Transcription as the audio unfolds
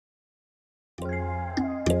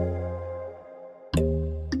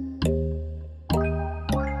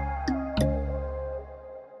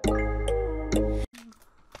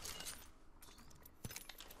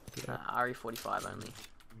RE-45 only.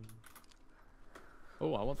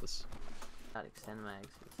 Oh, I want this. That extend mags.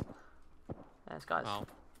 Yes, guys. Wow.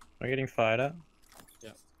 We're getting fired at.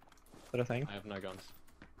 Yeah. Sort of thing. I have no guns.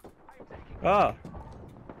 Oh!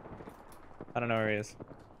 I don't know where he is.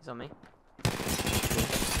 He's on me.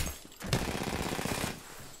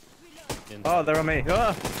 Oh, they're on me.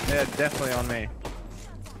 Oh! They're definitely on me.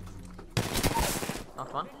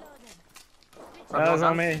 Knocked one. That was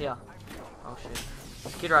on me. Yeah. Oh shit.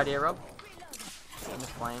 Good idea, Rob. In the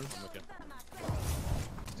flames. Okay.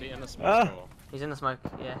 Is he in the smoke? Ah. Or? He's in the smoke.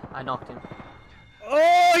 Yeah, I knocked him.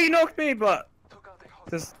 Oh, he knocked me, but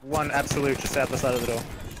there's one absolute just out the side of the door.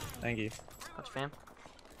 Thank you. Gotcha, fam.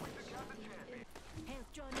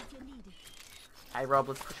 Hey, Rob,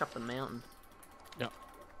 let's push up the mountain. Yeah.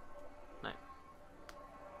 No.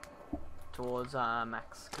 Towards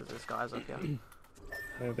Max, because there's guys up here.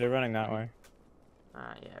 They're running that way.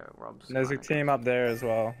 Yeah, Rob's. And there's a team up there as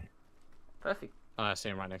well. Perfect. Oh, I see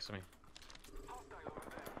him right next to me.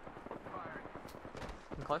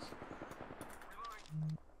 I'm close.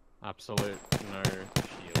 Absolute no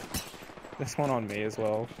shield. There's one on me as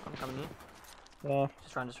well. I'm coming here. Oh,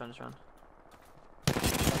 Just run, just run, just run.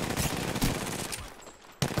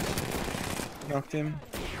 knocked him.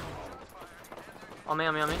 On me,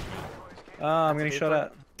 on me, on me. Ah, I'm getting shot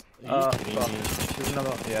at. Are you kidding Fuck. me? There's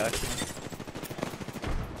another. Yeah, actually.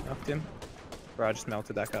 Knocked him. Bro, I just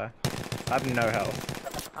melted that guy. I have no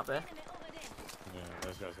health. Up there. Yeah,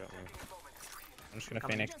 those guys got me. I'm just gonna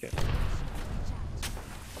Phoenix kit.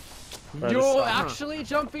 You're actually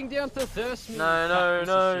jumping down to thirst me. No, no,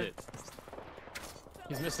 no. Shit.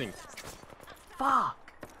 He's missing. Fuck!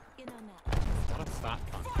 What a fat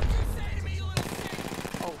cunt.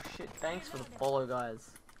 Oh shit, thanks for the follow,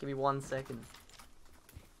 guys. Give me 1 second.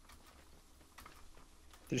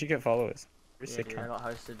 Did you get followers? You're Yeah, sick, dude, I cunt. got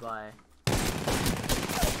hosted by...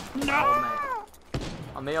 No! Old mate.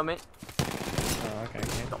 On me, on me. Oh, okay.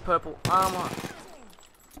 Got purple armor.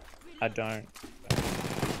 I don't.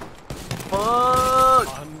 Fuck!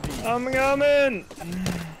 I'm coming!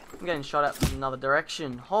 I'm getting shot at from another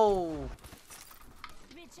direction. Oh!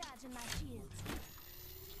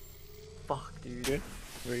 Fuck, dude. Good?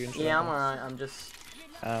 Were you Yeah, I'm alright. I'm just...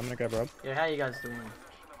 I'm gonna grab Rob. Yeah, how you guys doing?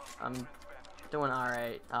 I'm doing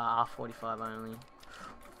R8, R45 only.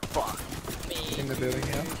 Fuck In me. the building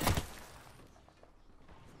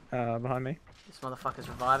here. Behind me. This motherfucker's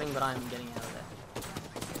reviving, but I'm getting out of there.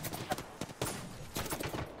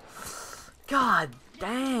 God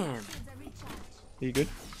damn! Are you good?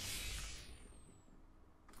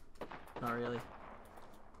 Not really.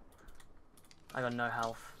 I got no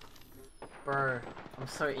health. Bro, I'm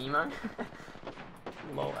so emo.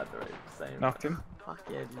 Lol at the rate of saying. Knocked him. Fuck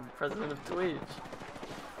yeah, dude. President of Twitch.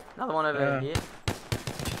 Another one over here.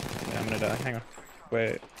 Yeah, I'm gonna die. Hang on.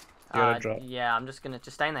 Wait. You gotta drop. Yeah, I'm just gonna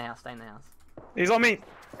stay in the house, stay in the house. He's on me!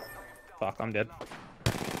 Fuck, I'm dead.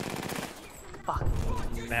 Fuck.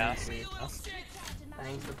 In the house.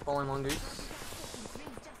 Thanks for following Mongoose.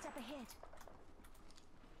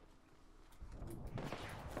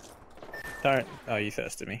 Don't. Oh, you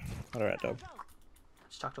thirsted me. Alright, dog.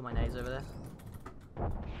 Just chucked all my nades over there.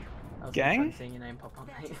 I was Gang? seeing your name pop up,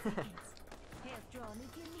 mate.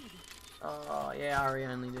 Oh, yeah, RE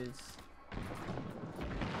only dudes.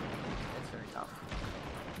 It's very tough.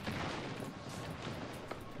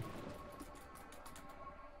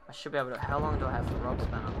 I should be able to. How long do I have for Rob's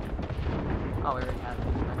banner? Oh, we already had it.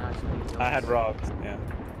 I know it's gonna be I had robbed, yeah.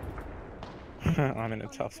 I'm in a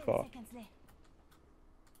tough spot.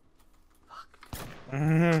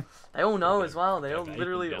 They all know as well. They Yeah, all vaping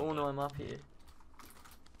literally down all there. know I'm up here.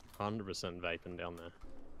 100% vaping down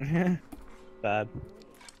there. Bad.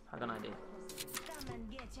 I got an idea.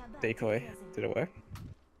 Decoy. Did it work?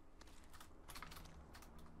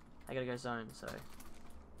 I gotta go zone, so.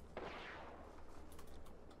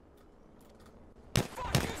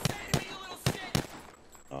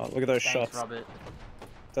 Oh, look at those Thanks, shots. Robert.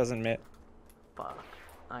 Doesn't miss. Fuck.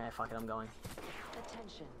 Okay, fuck it, I'm going.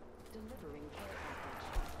 Attention, delivering care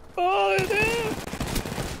package. Oh, they're there!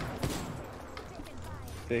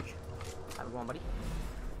 Dick. Have a good one, buddy.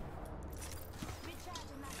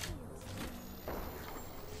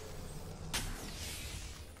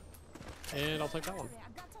 And I'll take that one.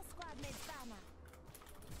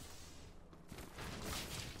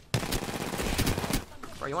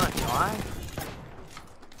 Bro, you wanna die?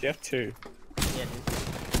 Do you have two? Yeah, dude.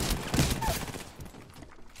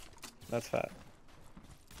 That's fat.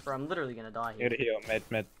 Bro, I'm literally gonna die You here. gotta heal.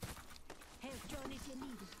 Med.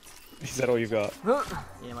 Is that all you've got?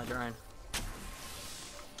 Yeah, my drone.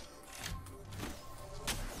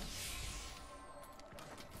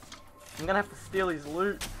 I'm gonna have to steal his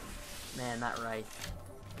loot. Man, that Ray.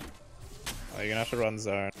 Oh, you're gonna have to run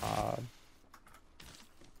zone hard.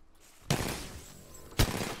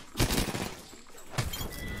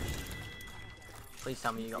 Please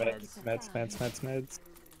tell me you got meds. Meds.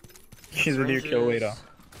 He's the new kill leader.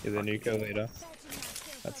 He's the new kill leader.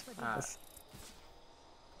 That's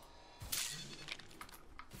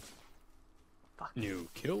New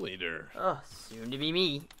kill leader. Oh, soon to be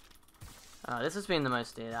me. This has been the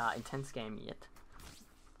most intense game yet.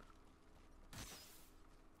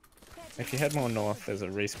 If you head more north, there's a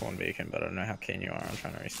respawn beacon, but I don't know how keen you are on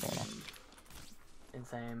trying to respawn off.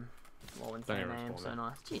 Insane. Well, insane Don't name, respawn, so man.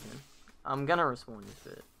 nice. Jeez, man. I'm gonna respawn you,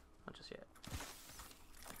 but not just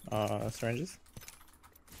yet. Syringes?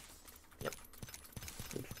 Yep.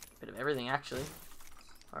 Bit of everything, actually.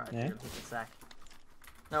 Alright, Yeah. dude, hit the sack.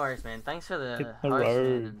 No worries, man. Thanks for the Hit the host, man.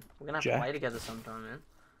 road, And we're gonna have Jack. to play together sometime, man.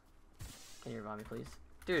 Can you revive me, please?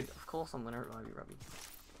 Dude, of course I'm gonna revive you, Robbie.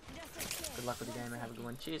 Good luck with the game and have a good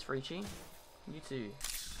one. Cheers, Freechy. You too.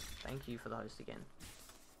 Thank you for the host again.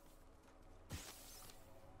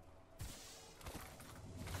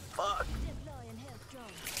 Fuck!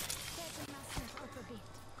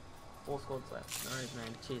 4 squads left. No worries,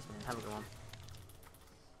 man. Cheers, man. Have a good one.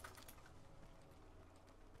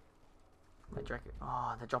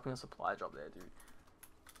 Oh, they're dropping a supply drop there, dude.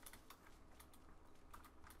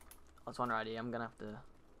 That's one right here. I'm gonna have to.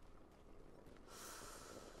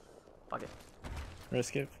 Fuck it.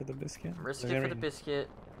 Risk it for the biscuit? Risk it for the biscuit.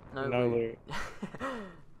 No loot. loot.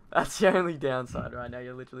 That's the only downside right now.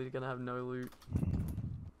 You're literally gonna have no loot.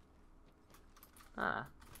 Ah,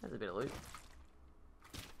 there's a bit of loot.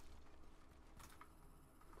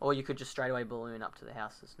 Or you could just straight away balloon up to the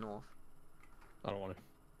houses north. I don't want to.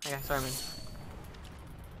 Okay, sorry, man.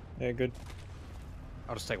 Yeah, good.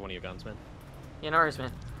 I'll just take one of your guns, man. Yeah, no worries,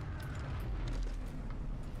 man.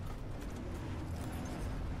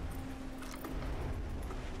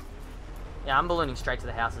 Yeah, I'm ballooning straight to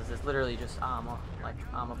the houses. There's literally just armor, like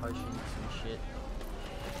armor potions and shit.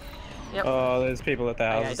 Yep. Oh, there's people at the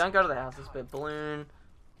Okay, houses. don't go to the houses, but balloon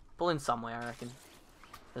somewhere, I reckon.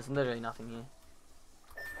 There's literally nothing here.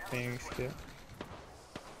 Thanks, yeah.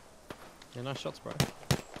 Yeah, nice shots, bro.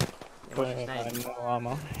 Yeah, watch your nades. No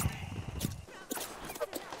armor.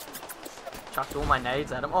 Chucked all my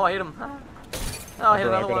nades at him. Oh, I hit him. Oh, I hit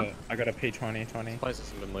Bro, another one. I got a P20. Place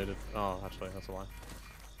hasn't been looted. Oh, actually, that's a lie.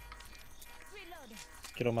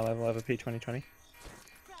 Get on my level, I have a P20.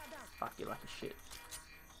 Fuck you like a shit.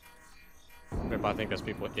 But I think there's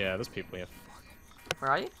people. Yeah, there's people here.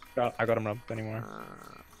 Where are you? Oh, I got him robbed anymore.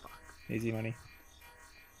 Fuck. Easy money.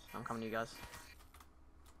 I'm coming to you guys.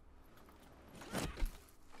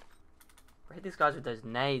 I hit these guys with those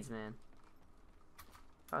nades, man.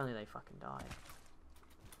 If only they fucking died.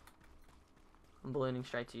 I'm ballooning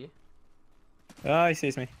straight to you. Oh, he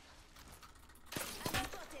sees me.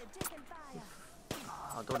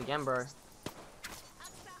 Oh, I'll do it again, bro. Hit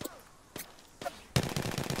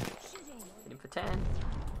him for 10.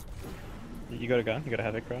 You got a gun? You got a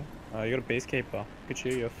Havoc, bro? Oh, you got a base keeper. Look at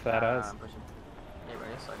you, you're fat ass. I'm pushing. Yeah, bro,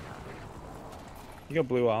 you're so fat. You got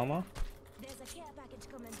blue armor? There's a care package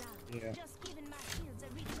coming down. Yeah. Just giving my shields a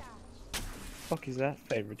recharge. Fuck is that?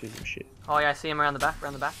 Favoritism shit. Oh yeah, I see him around the back,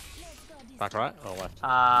 Let's go this Back right or left?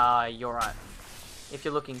 You're right. If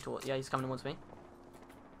you're looking toward, yeah, he's coming towards me.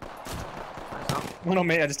 No, he's not. One on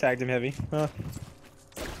me, I just tagged him heavy. I'll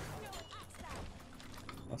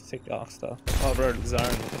take the arc star. Oh, bro, zone. What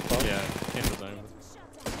the fuck? Yeah, in the zone.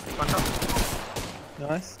 One shot.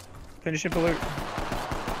 Nice. Finish it, Baloo.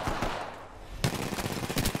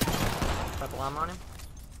 Purple armor on him.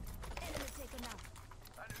 enemy taken out.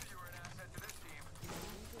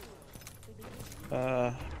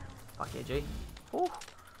 Fuck yeah, G. Ooh. Health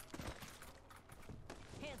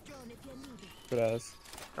drone if you need it. Good as.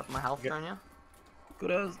 Dropping my health Yeah. drone, yeah.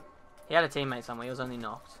 Good as. He had a teammate somewhere, he was only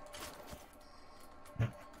knocked.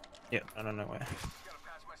 Yeah, I don't know where. I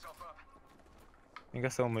think I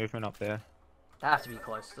saw movement up there. They have to be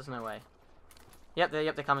close, there's no way. Yep,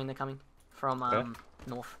 they're coming. From, Where?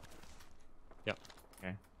 north. Yep.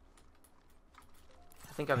 Okay.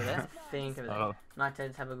 I think over there. Oh. Night,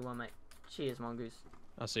 Tedds, have a good one, mate. Cheers, Mongoose.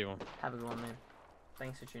 I see one. Have a good one, man.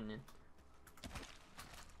 Thanks for tuning in.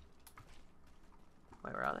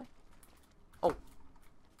 Wait, where are they? Oh!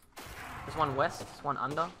 There's one west, there's one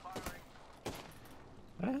under.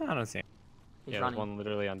 I don't see him. He's Yeah, there's running. one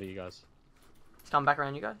literally under you guys. He's coming back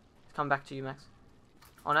around you guys. He's coming back to you, Max.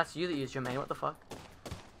 Oh, that's you that used your main, what the fuck?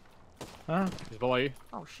 Ah, He's below you.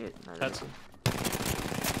 Oh shit. No, That's-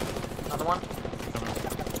 that's another one.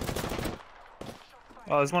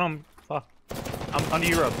 oh, there's one on. Fuck. I'm under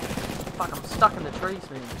you, Rob. Fuck, I'm stuck in the trees,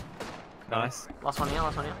 man. Nice. Last one here.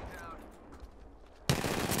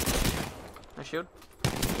 No shield.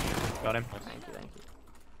 Got him. Thank you, thank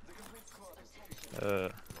you. Uh,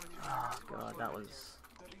 Oh god, that was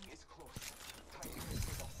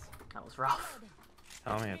rough.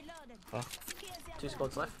 oh man. Reloaded. Fuck. 2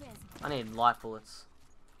 squads left. I need light bullets.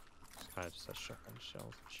 This guy just has shotgun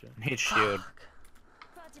shells and shit. Need shield. Fuck.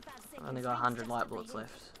 45 I've seconds. only got Ring 100 light starts bullets up ahead.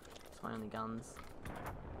 left. It's my only guns.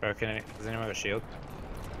 Bro, has anyone got shield?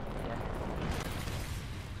 Yeah.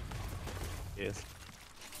 Yes.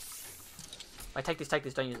 Wait, take this, don't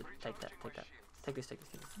use it. Take that. Take this.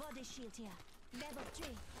 Body shield here. Level 3.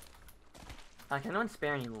 Can anyone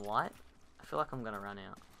spare any light? I feel like I'm gonna run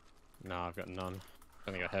out. No, I've got none. I've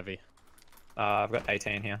only got heavy. I've got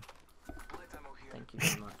 18 here. Thank you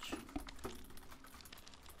very much.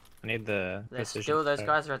 I need the They're precision. still, those scope.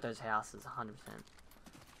 guys are at those houses, 100%.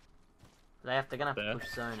 They're gonna have to There. push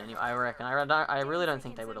zone anyway, I reckon. I really don't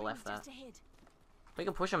think they would have left that. Just ahead. We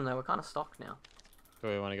can push them though, we're kind of stocked now. Do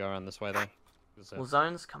we want to go around this way though? Is it- Well,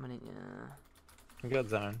 zone's coming in, yeah. We got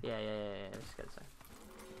zone. Yeah, let's go zone.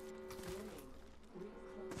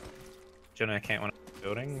 Do you want to count one of the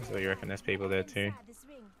buildings, or you reckon there's people there too? Inside this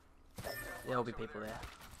ring. There'll be people there.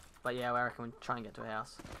 But yeah, I reckon we try and get to a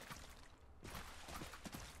house.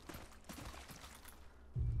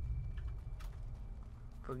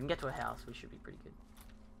 If we can get to a house, we should be pretty good.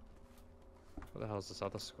 What the hell is this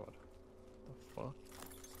other squad? The fuck?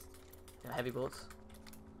 Yeah, heavy bullets.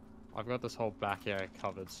 I've got this whole back area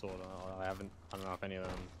covered, sort of. I don't know if any of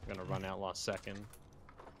them are gonna run out last second.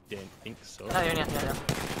 Didn't think so. No, yeah.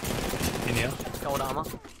 In here? Gold armor.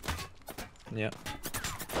 Yeah.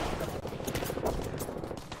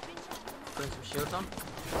 Putting some shields on.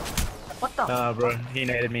 What the? Nah, bro. He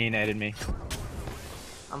naded me.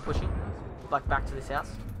 I'm pushing. Like back to this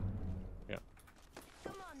house. Yeah.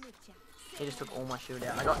 Come on, Mitcha. He just took all my shield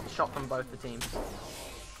out. I got shot from both the teams.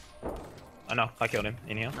 Oh no, I killed him.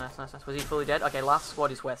 In here? Nice. Was he fully dead? Okay, last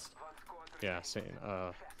squad is west. Yeah, seen.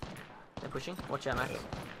 They're pushing. Watch out, Max.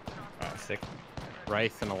 Alright, sick.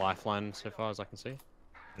 Wraith and a lifeline so far as I can see.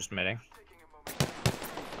 Just medding.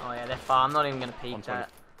 Oh yeah, they're far. I'm not even gonna peek 120. that.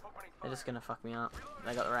 They're just gonna fuck me up.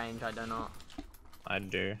 They got the range, I do not. I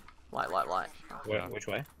do. Light. Oh. Where, which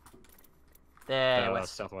way? They're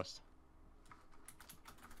west. Southwest.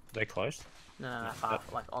 They close? No, far.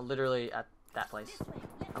 Like, literally at that place.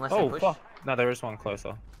 Unless Oh, they push. fuck. No, there is one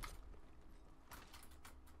closer.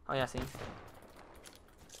 Oh yeah, I see him.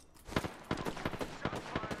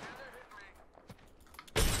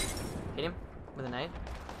 Hit him with a nade.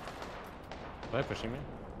 Are they pushing me?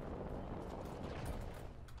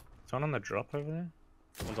 Is one on the drop over there?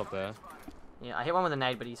 One's up there. Yeah, I hit one with a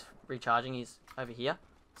nade, but he's recharging. He's over here.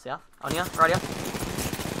 South. On here. Right here.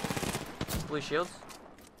 Blue shields.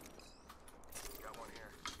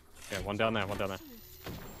 Yeah, one down there.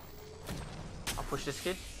 I'll push this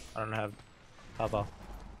kid. I don't have cover.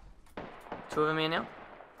 2 of them here now.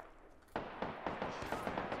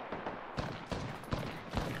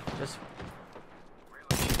 Just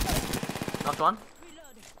knocked one.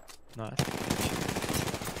 Reloaded. Nice.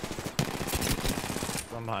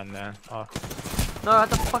 One behind there. Oh, No, I had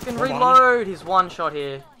to fucking Come on. reload. He's one shot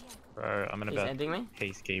here. bro, I'm gonna He's bet ending me.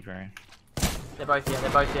 Peacekeeper. They're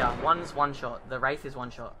both here. One's one shot. The Wraith is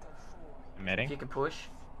one shot. If you Medding. can push,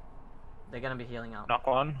 they're gonna be healing up. Knock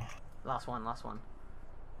one. Last one.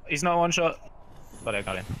 He's not one shot. But I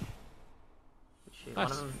got him. Shoot, Nice.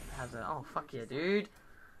 one of them has a. Oh fuck yeah, dude!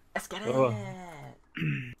 Let's get it. Oh.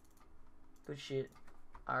 Good shit.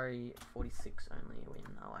 RE-46 only win.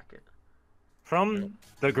 I like it. From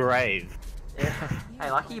the grave. Yeah.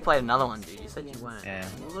 Hey, lucky you played another one, dude. You said you weren't. Yeah.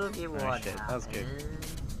 Look at what shit, that was good. happened.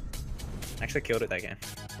 Actually killed it that game. Yeah,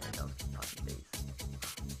 that was fucking beast.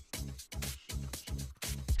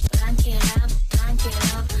 Tranquila.